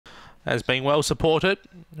has been well supported.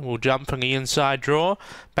 We'll jump from the inside draw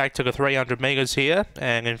back to the 300 metres here,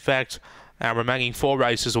 and in fact our remaining 4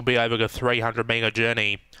 races will be over the 300 metre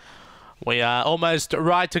journey. We are almost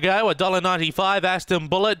right to go. $1.95 Aston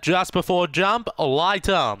Bullet just before jump. Light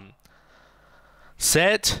on.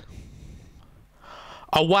 Set.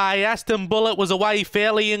 Away. Aston Bullet was away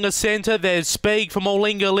fairly in the centre. There's Speed from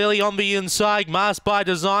Olinga Lily on the inside. Masked by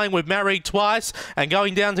Design with Married Twice. And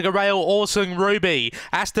going down to the rail, Awesome Ruby.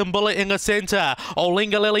 Aston Bullet in the centre.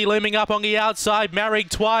 Olinga Lily looming up on the outside.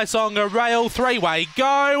 Married Twice on the rail. 3-way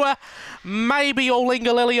go. Maybe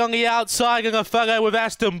Olinga Lily on the outside and a photo with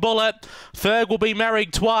Aston Bullet. Third will be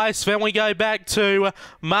Married Twice. Then we go back to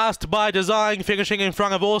Masked by Design, finishing in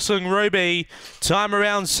front of Awesome Ruby. Time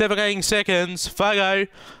around 17 seconds. Photo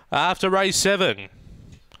after race 7.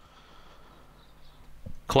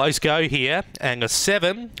 Close go here, and the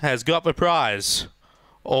 7 has got the prize.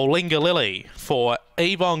 Olinga Lily for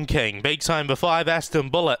Yvonne King. Beats home the 5 Aston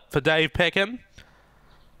Bullet for Dave Peckham.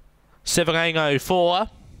 17.04.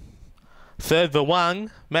 Third the 1,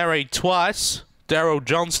 Married Twice, Daryl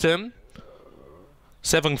Johnston.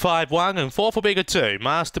 7.51 and 4 for bigger 2,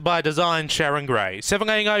 Mastered by Design, Sharon Gray.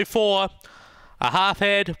 17.04, a half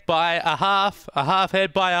head by a half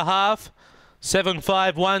head by a half.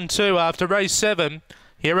 7.512 after race 7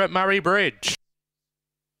 here at Murray Bridge.